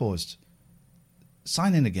 Why are you paused?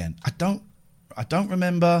 Sign in again. I don't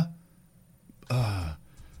remember... got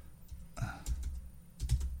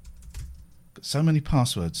so many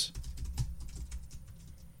passwords.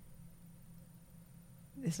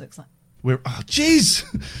 This looks like... Jeez!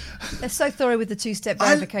 They're so thorough with the two-step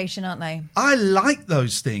verification, aren't they? I like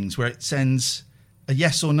those things where it sends a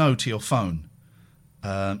yes or no to your phone.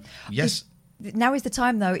 Yes. Now is the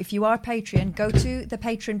time, though. If you are a Patreon, go to the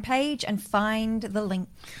Patreon page and find the link.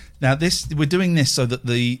 Now, we're doing this so that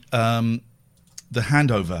the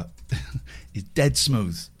handover is dead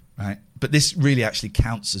smooth, right? But this really actually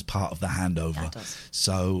counts as part of the handover. Yeah, it does.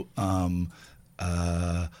 So, Well,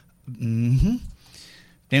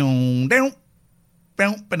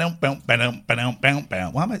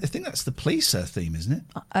 I think that's the police theme, isn't it?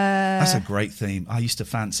 That's a great theme. I used to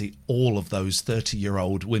fancy all of those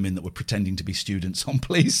 30-year-old women that were pretending to be students on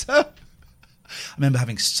Police. I remember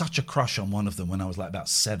having such a crush on one of them when I was like about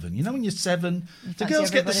 7. You know, when you're 7, the girls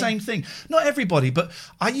get the same thing. Not everybody, but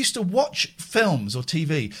I used to watch films or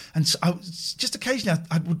TV, and so just occasionally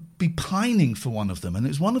I would be pining for one of them, and it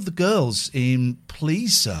was one of the girls in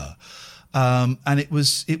Please Sir, and it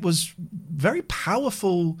was very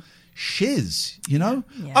powerful shiz, you know?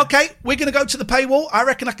 Yeah. Okay, we're going to go to the paywall. I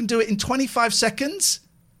reckon I can do it in 25 seconds.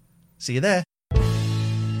 See you there.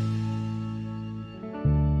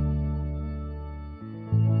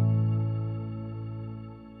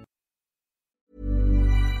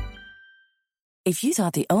 If you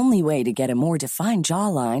thought the only way to get a more defined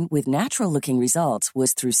jawline with natural-looking results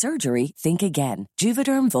was through surgery, think again.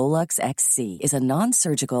 Juvederm Volux XC is a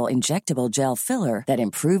non-surgical injectable gel filler that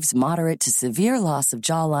improves moderate to severe loss of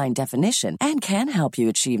jawline definition and can help you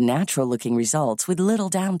achieve natural-looking results with little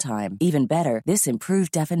downtime. Even better, this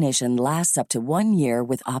improved definition lasts up to 1 year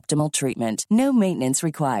with optimal treatment. No maintenance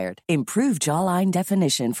required. Improve jawline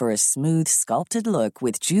definition for a smooth, sculpted look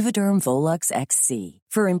with Juvederm Volux XC.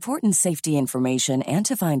 For important safety information and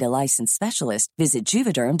to find a licensed specialist, visit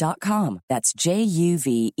Juvederm.com. That's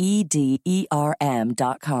JUVEDERM.com.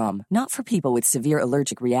 Not for people with severe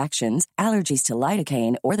allergic reactions, allergies to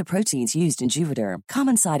lidocaine, or the proteins used in Juvederm.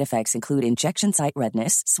 Common side effects include injection site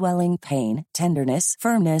redness, swelling, pain, tenderness,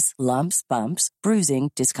 firmness, lumps, bumps,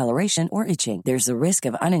 bruising, discoloration, or itching. There's a risk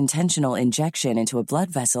of unintentional injection into a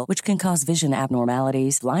blood vessel, which can cause vision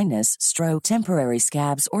abnormalities, blindness, stroke, temporary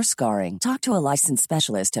scabs, or scarring. Talk to a licensed specialist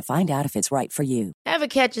to find out if it's right for you. Ever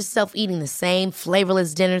catch yourself eating the same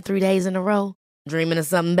flavorless dinner 3 days in a row? Dreaming of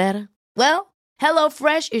something better? Well,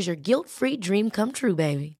 HelloFresh is your guilt-free dream come true,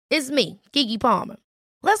 baby. It's me, Keke Palmer.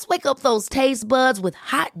 Let's wake up those taste buds with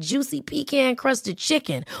hot, juicy pecan-crusted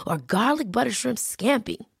chicken or garlic butter shrimp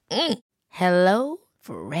scampi. Hello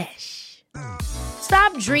Fresh.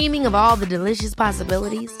 Stop dreaming of all the delicious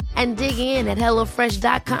possibilities and dig in at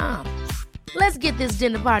HelloFresh.com. Let's get this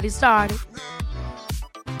dinner party started.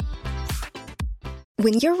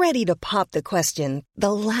 When you're ready to pop the question,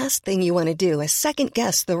 the last thing you want to do is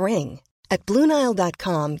second-guess the ring. At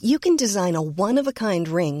BlueNile.com, you can design a one-of-a-kind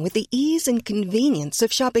ring with the ease and convenience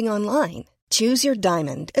of shopping online. Choose your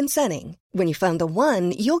diamond and setting. When you find the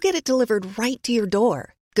one, you'll get it delivered right to your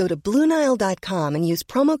door. Go to BlueNile.com and use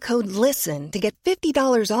promo code LISTEN to get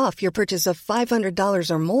 $50 off your purchase of $500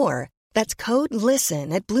 or more. That's code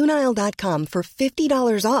LISTEN at BlueNile.com for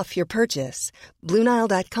 $50 off your purchase.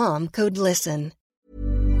 BlueNile.com, code LISTEN.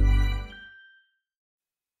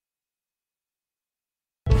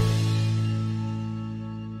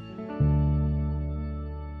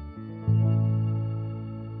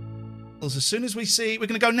 As soon as we see, we're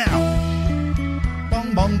going to go now.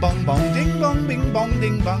 Bong, bong, bong, bong, ding, bong, bing, bong,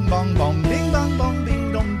 ding, bong, bong, bong, ding, bong, bong,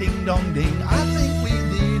 ding, dong, ding, dong, ding. I think we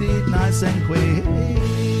did it nice and quick.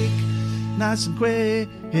 Nice and quick.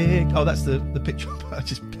 Oh, that's the picture. I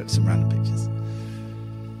just put some random pictures.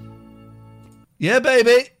 Yeah,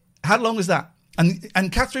 baby. How long was that?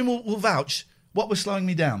 And Catherine will vouch. What was slowing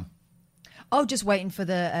me down? Oh, just waiting for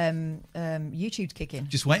the YouTube to kick in.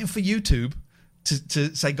 Just waiting for YouTube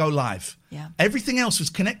to say go live. Yeah. Everything else was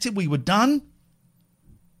connected. We were done.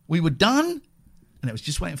 And it was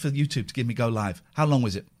just waiting for YouTube to give me go live. How long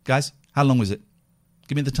was it, guys? How long was it?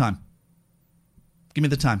 Give me the time. Give me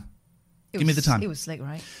the time. Give me the time. It was slick,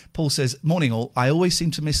 right? Paul says, morning all. I always seem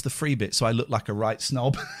to miss the free bit, so I look like a right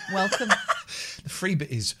snob. Welcome. The free bit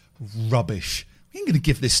is rubbish. We ain't going to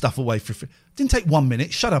give this stuff away for free. Didn't take 1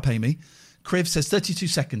 minute. Shut up, Amy. Kriv says 32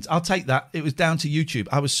 seconds. I'll take that. It was down to YouTube.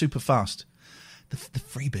 I was super fast. The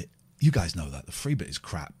free bit, you guys know that. The free bit is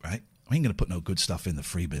crap, right? I ain't going to put no good stuff in the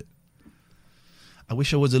free bit. I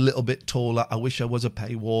wish I was a little bit taller. I wish I was a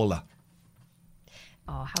paywaller.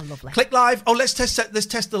 Oh, how lovely. Click live. Oh, let's test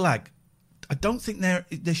the lag. I don't think there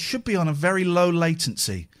should be on a very low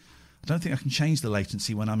latency. I don't think I can change the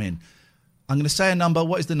latency when I'm in. I'm going to say a number.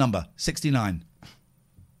 What is the number? 69.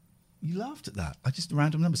 You laughed at that. I just a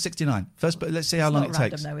random number. 69. First, but let's see how long it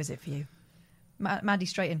takes. It's not random, though, is it, for you? Maddie,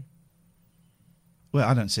 straight in. Well,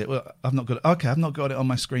 I don't see it. Well, I've not got it. Okay, I've not got it on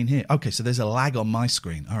my screen here. Okay, so there's a lag on my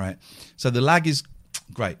screen. All right. So the lag is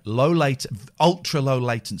great. Ultra low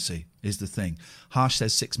latency is the thing. Harsh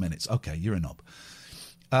says 6 minutes. Okay, you're a knob.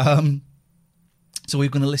 So we're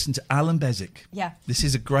going to listen to Alan Bezic. Yeah. This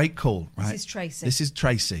is a great call, right? This is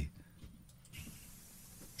Tracy.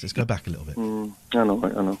 So let's go back a little bit. I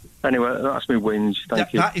know. Anyway, that's me whinge.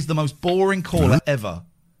 Thank you. That is the most boring caller ever.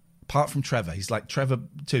 Apart from Trevor, he's like Trevor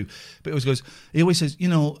too. But he always says,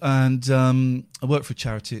 and I work for a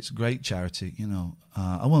charity. It's a great charity,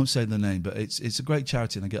 I won't say the name, but it's a great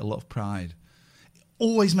charity, and I get a lot of pride.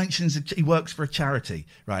 Always mentions that he works for a charity,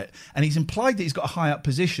 right? And he's implied that he's got a high up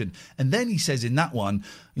position, and then he says in that one,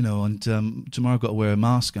 and tomorrow I've got to wear a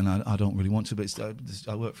mask, and I don't really want to, but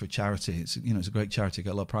I work for a charity. It's it's a great charity. I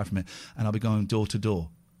get a lot of pride from it, and I'll be going door to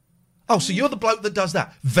door. Oh, so you're the bloke that does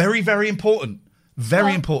that? Very, very important.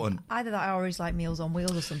 Very important. Either that or he's like Meals on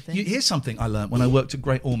Wheels or something. Here's something I learned when I worked at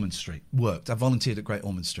Great Ormond Street. I volunteered at Great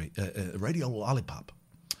Ormond Street, Radio Lollipop.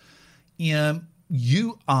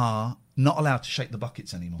 You are not allowed to shake the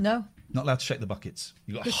buckets anymore. No. Not allowed to shake the buckets.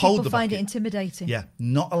 You've got to hold the bucket. People find it intimidating. Yeah.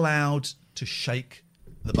 Not allowed to shake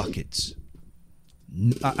the buckets.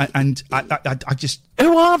 I just...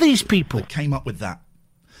 Who are these people? That came up with that.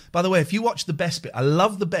 By the way, if you watch the best bit, I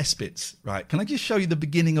love the best bits, right? Can I just show you the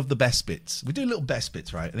beginning of the best bits? We do little best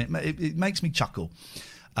bits, right? And it makes me chuckle.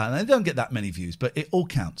 And they don't get that many views, but it all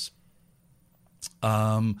counts.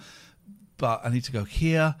 But I need to go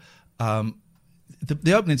here.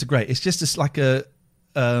 The openings are great. It's just like a...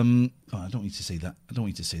 I don't want you to see that.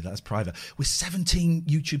 That's private. We're 17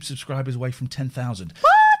 YouTube subscribers away from 10,000.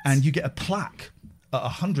 What? And you get a plaque at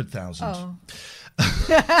 100,000. Oh.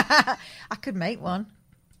 I could make one.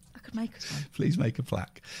 us one. Please make a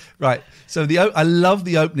plaque. Right. So I love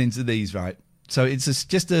the openings of these. Right. So it's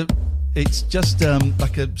just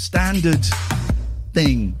like a standard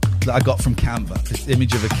thing that I got from Canva. This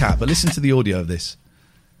image of a cat. But listen to the audio of this.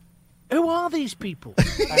 Who are these people?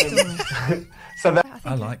 I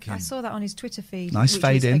like him. I saw that on his Twitter feed. Nice which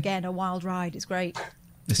fade is, in. Again, a wild ride. It's great.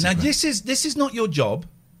 Now this is not your job.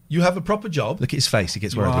 You have a proper job. Look at his face. He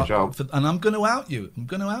gets worried. And I'm going to out you.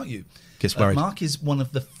 Gets worried. Mark is one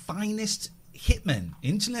of the finest hitmen,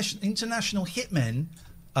 international hitmen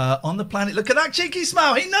on the planet. Look at that cheeky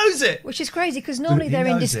smile. He knows it. Which is crazy because normally they're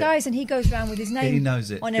in disguise and he goes around with his name. He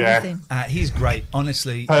knows it on everything. He's great.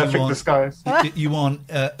 Honestly, perfect disguise. You want.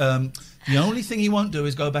 The only thing he won't do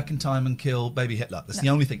is go back in time and kill baby Hitler. That's the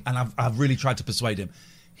only thing. And I've really tried to persuade him.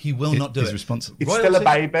 He will not do it. Responsible. It's still a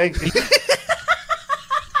baby.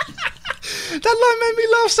 That line made me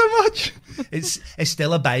laugh so much. It's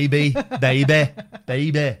still a baby. Baby.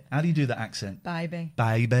 How do you do that accent? Baby.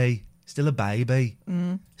 Still a baby.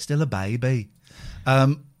 Still a baby.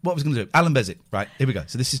 What was I going to do? Alan Bezic. Right, here we go.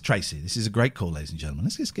 So this is Tracy. This is a great call, ladies and gentlemen.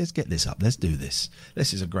 Let's get this up. Let's do this.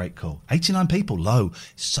 This is a great call. 89 people, low.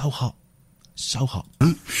 So hot. So hot.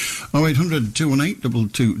 0800 218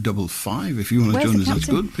 2255. If you want to join us, that's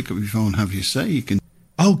good. Pick up your phone, have your say. You can.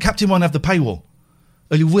 Oh, Captain won't have the paywall.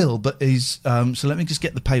 Well, he will, but he's. So let me just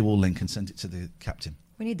get the paywall link and send it to the captain.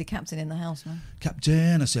 We need the captain in the house, man.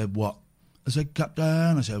 Captain, I said what? I said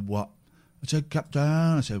captain. I said what? I said captain.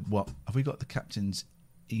 I said what? Have we got the captain's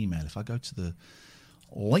email? If I go to the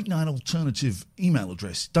Late Night Alternative email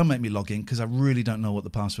address, don't make me log in because I really don't know what the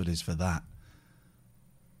password is for that.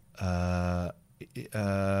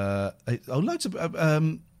 Loads of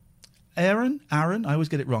Aaron, I always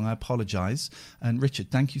get it wrong. I apologise. And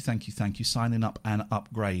Richard, thank you. Signing up and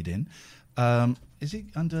upgrading. Is he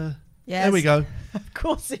under? Yes. There we go. Of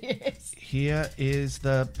course he is. Here is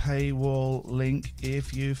the paywall link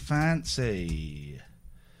if you fancy.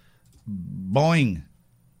 Boing.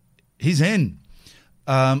 He's in.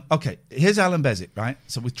 Okay, here's Alan Bezic, right?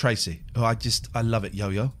 So with Tracy, who I love it,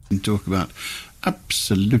 Yo-Yo. And talk about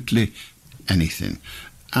absolutely anything.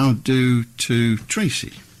 I'll do to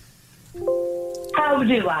Tracy. How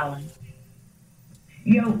do, Alan?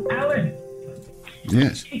 Yo, Alan.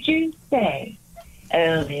 Yes. Did you say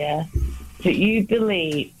earlier that you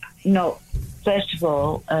believe, first of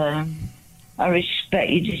all, I respect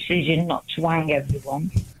your decision not to hang everyone.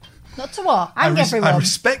 Not to what? Hang everyone. I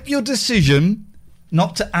respect your decision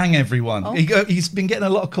not to hang everyone. Oh. He's been getting a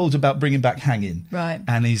lot of calls about bringing back hanging. Right.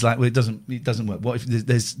 And he's like, well, it doesn't work. What if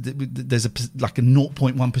there's a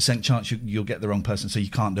 0.1% chance you'll get the wrong person, so you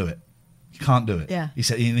can't do it. You can't do it. Yeah. He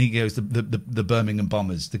said, and he goes, the Birmingham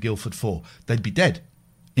Bombers, the Guildford Four, they'd be dead.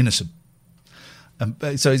 Innocent.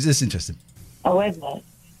 So is this interesting? However,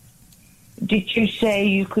 did you say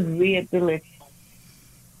you could rehabilitate?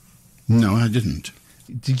 No, I didn't.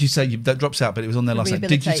 Did you say that drops out? But it was on there last night.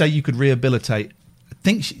 Did you say you could rehabilitate? I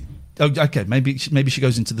think she. Oh, okay. Maybe she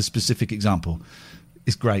goes into the specific example.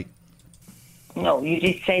 It's great. No, you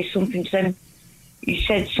did say something. You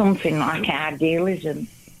said something like idealism.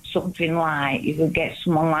 Something like you could get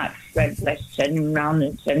someone like Fred West, send him round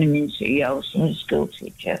and send him into Yo, Sunday school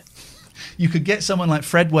teacher. You could get someone like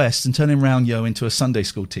Fred West and turn him round, Yo, into a Sunday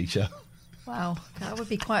school teacher. Wow, that would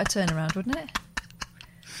be quite a turnaround, wouldn't it?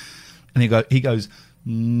 And he goes,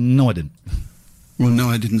 no, I didn't. Well, no,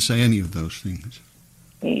 I didn't say any of those things.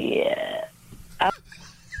 Yeah.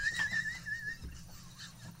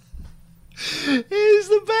 He's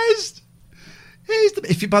the best.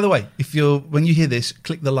 By the way, when you hear this,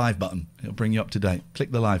 click the live button. It'll bring you up to date.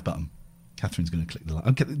 Click the live button. Catherine's going to click the live.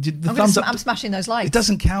 Okay, I'm smashing those likes. It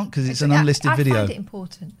doesn't count because it's an unlisted video. I find it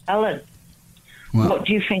important. Alan, what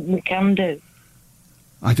do you think we can do?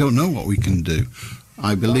 I don't know what we can do.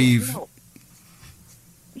 I believe. No.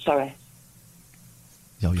 Sorry.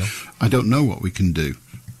 Yo. I don't know what we can do.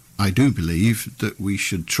 I do believe that we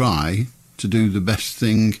should try to do the best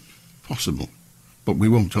thing possible, but we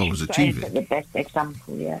won't always achieve it. The best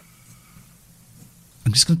example, yeah.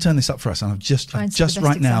 I'm just going to turn this up for us, and I've just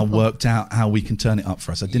right now worked out how we can turn it up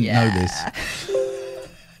for us. I didn't know this.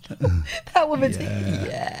 That woman's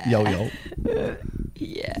Yo.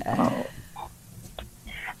 Yeah. Oh.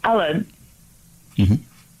 Alan. Mm-hmm.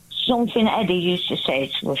 Something Eddie used to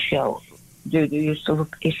say to a show. Dudu used to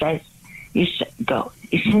look. He says,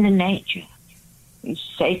 "It's in the nature." He used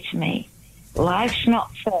to say to me, "Life's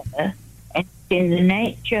not fair, and it's in the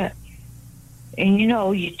nature." And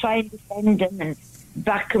you try and defend them and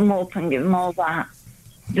back them up and give them all that.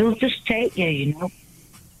 They'll just take you.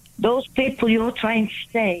 Those people you're trying to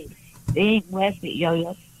save, they ain't worth it,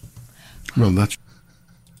 Yo-Yo. Well, that's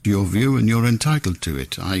Your view, and you're entitled to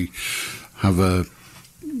it. I have a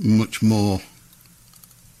much more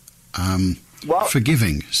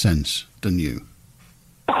forgiving sense than you.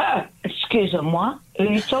 Excusez-moi, who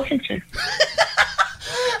are you talking to?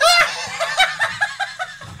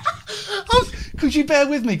 Could you bear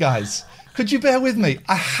with me, guys? Could you bear with me?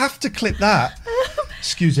 I have to clip that.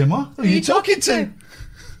 Excusez-moi, who are you talking to?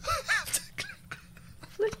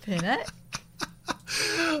 Flipping it.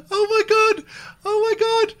 Oh my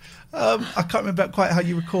god! I can't remember quite how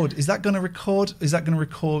you record. Is that going to record? Is that going to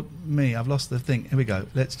record me? I've lost the thing. Here we go.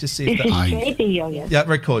 Let's just see if that. Yeah, it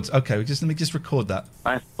records. Okay, let me just record that.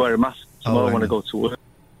 I have to wear a mask tomorrow when I go to work.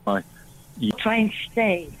 Try and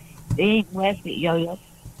stay. They ain't worth it, yo-yo.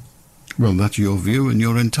 Well, that's your view, and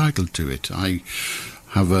you're entitled to it. I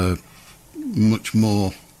have a much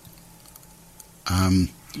more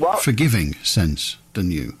forgiving sense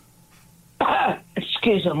than you.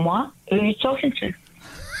 Excusez-moi, who are you talking to?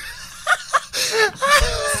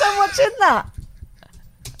 So much in that.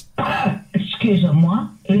 Excusez-moi,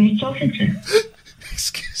 who are you talking to?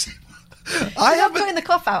 Excuse-moi. You're not putting the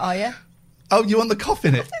cough out, are you? Oh, you want the cough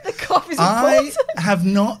in it? The cough is important. I have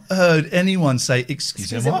not heard anyone say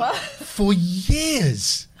excusez-moi for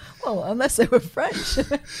years. Well, unless they were French.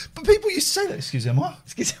 But people used to say that. Excusez-moi.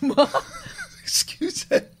 Excusez-moi.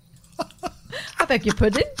 Excusez-moi. I beg your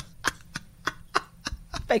pudding.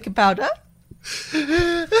 Baking powder.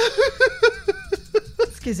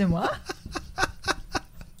 Excusez-moi.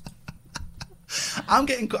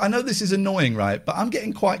 I know this is annoying, right? But I'm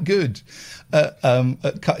getting quite good at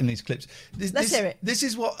cutting these clips. Let's hear it. This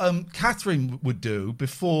is what Catherine would do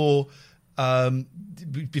before when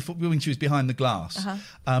she was behind the glass.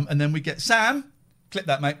 Uh-huh. And then we get Sam, clip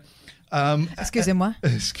that, mate. Excusez-moi.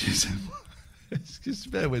 Excusez-moi. Just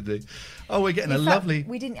bear with me. Oh, we're getting lovely.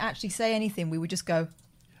 We didn't actually say anything. We would just go.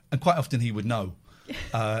 And quite often he would know.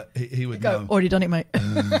 He would know. Already done it, mate.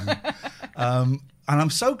 And I'm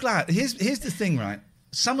so glad. Here's the thing, right?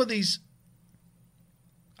 Some of these,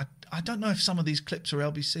 I don't know if some of these clips are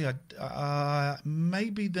LBC.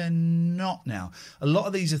 Maybe they're not now. A lot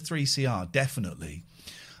of these are 3CR, definitely.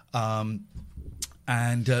 And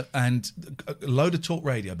a load of Talk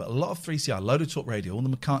Radio, but a lot of 3CR, a load of Talk Radio. All the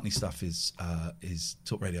McCartney stuff is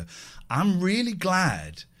Talk Radio. I'm really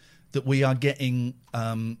glad that we are getting.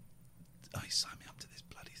 You signed me up to this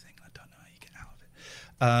bloody thing. I don't know how you get out of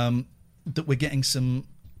it. That we're getting some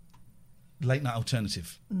late night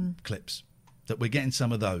alternative clips. That we're getting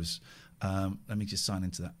some of those. Let me just sign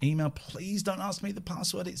into that email. Please don't ask me the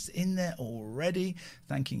password. It's in there already.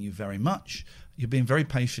 Thanking you very much. You're being very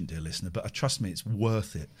patient, dear listener, but trust me, it's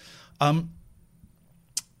worth it.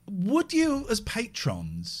 Would you, as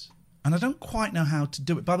patrons, and I don't quite know how to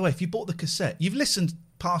do it. By the way, if you bought the cassette, you've listened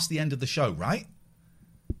past the end of the show, right?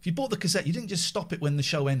 If you bought the cassette, you didn't just stop it when the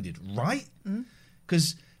show ended, right?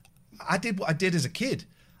 Because I did what I did as a kid.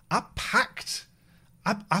 I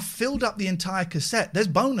filled up the entire cassette. There's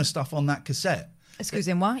bonus stuff on that cassette.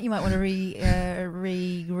 Excusez-moi, you might want to rethink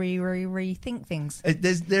things.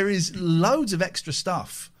 There is loads of extra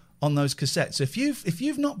stuff on those cassettes. So if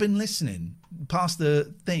you've not been listening past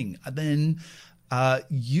the thing, then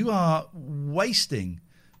you are wasting.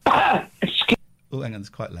 Oh, hang on, it's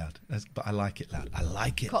quite loud. But I like it loud. I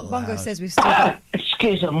like it Cock loud. Bongo says we've still got.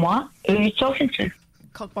 Excusez-moi, who are you talking to?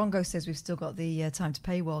 Cock Bongo says we've still got the time to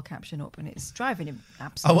paywall caption up, and it's driving him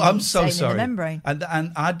absolutely I'm so insane sorry. in the membrane. And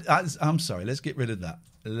I'm sorry. Let's get rid of that.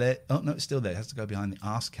 Oh no, it's still there. It has to go behind the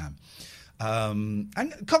arse cam.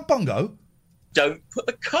 And Cock Bongo. Don't put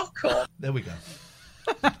the cock on. There we go.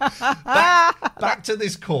 back to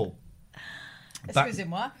this call.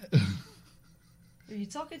 Excusez-moi. Who are you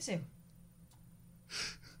talking to?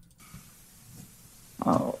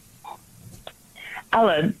 Oh,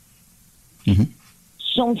 Alan. Mm-hmm.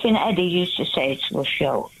 Something Eddie used to say to a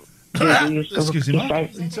show. Excuse me,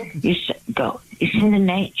 It's in the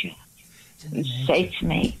nature. You say to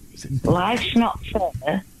me, life's not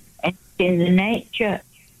fair, and it's in the nature.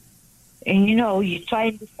 And you try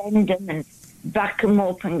and defend them and back them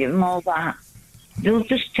up and give them all that. They'll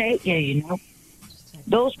just take you,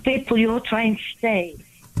 Those people you're trying to stay,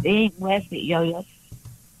 they ain't worth it, yo-yo.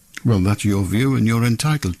 Well, that's your view, and you're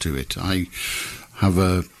entitled to it. I have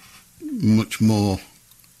a much more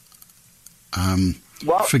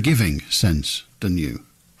forgiving sense than you.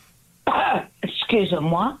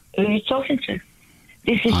 Excusez-moi, who are you talking to?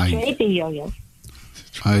 This is JB, yo-yo.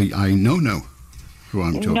 I know who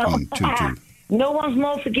I'm talking to. No one's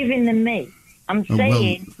more forgiving than me. I'm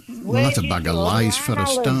saying... Well, that's a bag of lies for a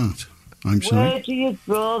start. I'm sorry. Where do you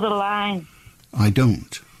draw the line? I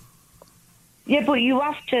don't. Yeah, but you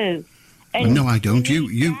have to. No, I don't.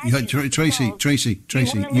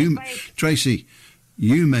 Tracy,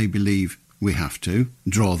 you may believe we have to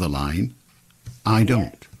draw the line. I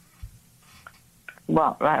don't.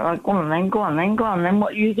 Well, right, go on then.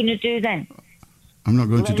 What are you going to do then? I'm not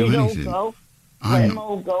going to do anything. Let them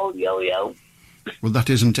all go, yo-yo. Well, that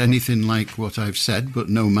isn't anything like what I've said, but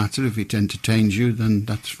no matter. If it entertains you, then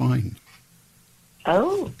that's fine.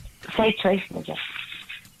 Oh, say Tracy again.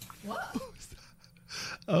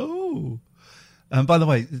 Oh. By the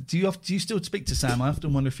way, do you still speak to Sam? I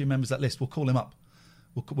often wonder if he remembers that list. We'll call him up.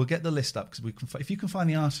 We'll get the list up because if you can find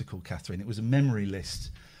the article, Catherine, it was a memory list.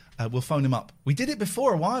 We'll phone him up. We did it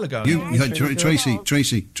before a while ago.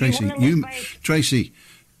 Tracy,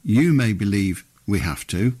 you may believe we have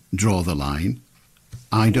to draw the line.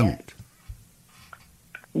 I don't.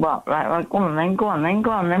 Well, right, go on then.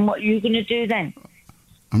 What are you going to do then?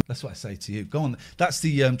 That's what I say to you. Go on. That's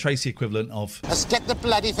the Tracy equivalent of... Let's get the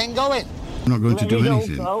bloody thing going. I'm not going to do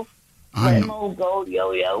anything. Let them all go,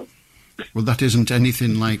 yo-yo. Well, that isn't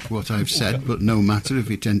anything like what I've said, but no matter.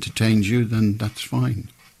 If it entertains you, then that's fine.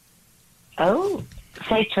 Oh,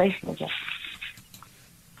 say Tracy again.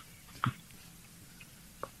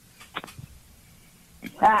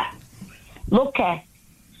 Look, I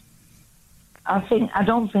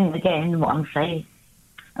don't think they're getting what I'm saying.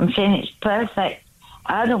 I'm saying it's perfect.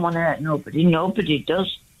 I don't want to hurt nobody. Nobody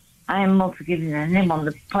does. I am more forgiving than anyone.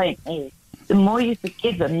 The point is, the more you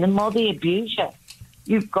forgive them, the more they abuse you.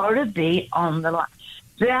 You've got to be on the line.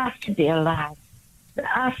 There has to be a line. There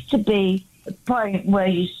has to be a point where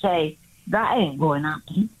you say, that ain't going to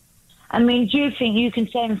happen. I mean, do you think you can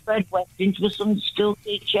send Fred West into a Sunday school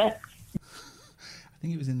teacher? I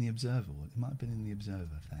think it was in the Observer. It might have been in the Observer.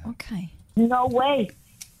 Okay. No way.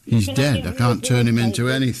 He's dead. I can't turn him into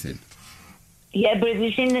anything. Yeah, but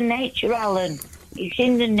it's in the nature, Alan. It's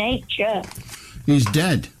in the nature. He's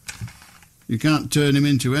dead. You can't turn him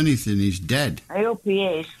into anything. He's dead. I hope he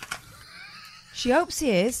is. She hopes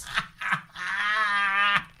he is.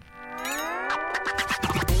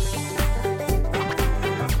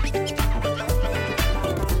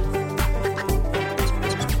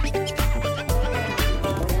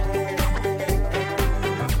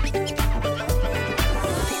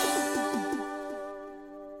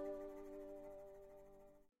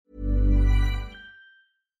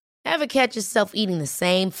 Ever catch yourself eating the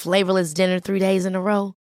same flavorless dinner 3 days in a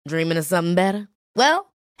row? Dreaming of something better?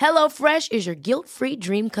 Well, HelloFresh is your guilt-free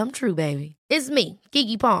dream come true, baby. It's me,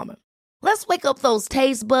 Keke Palmer. Let's wake up those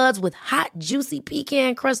taste buds with hot, juicy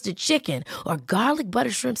pecan-crusted chicken or garlic butter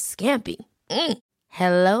shrimp scampi.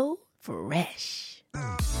 Hello Fresh.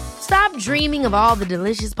 Stop dreaming of all the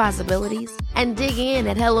delicious possibilities and dig in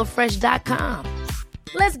at HelloFresh.com.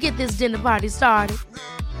 Let's get this dinner party started.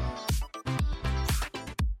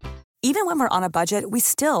 Even when we're on a budget, we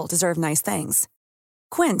still deserve nice things.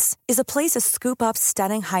 Quince is a place to scoop up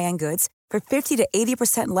stunning high-end goods for 50 to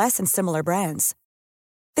 80% less than similar brands.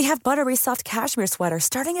 They have buttery soft cashmere sweaters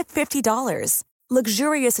starting at $50,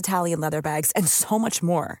 luxurious Italian leather bags, and so much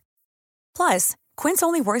more. Plus, Quince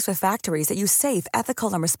only works with factories that use safe,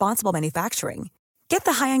 ethical, and responsible manufacturing. Get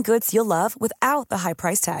the high-end goods you'll love without the high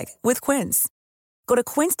price tag with Quince. Go to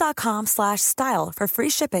quince.com/style for free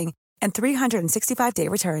shipping and 365-day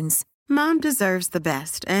returns. Mom deserves the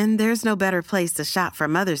best, and there's no better place to shop for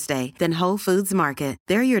Mother's Day than Whole Foods Market.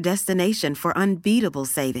 They're your destination for unbeatable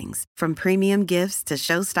savings, from premium gifts to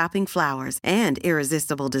show-stopping flowers and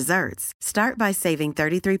irresistible desserts. Start by saving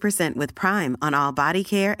 33% with Prime on all body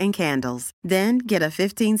care and candles. Then get a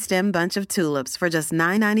 15-stem bunch of tulips for just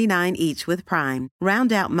 $9.99 each with Prime.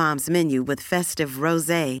 Round out Mom's menu with festive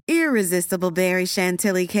rosé, irresistible berry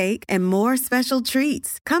chantilly cake, and more special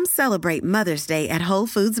treats. Come celebrate Mother's Day at Whole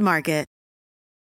Foods Market.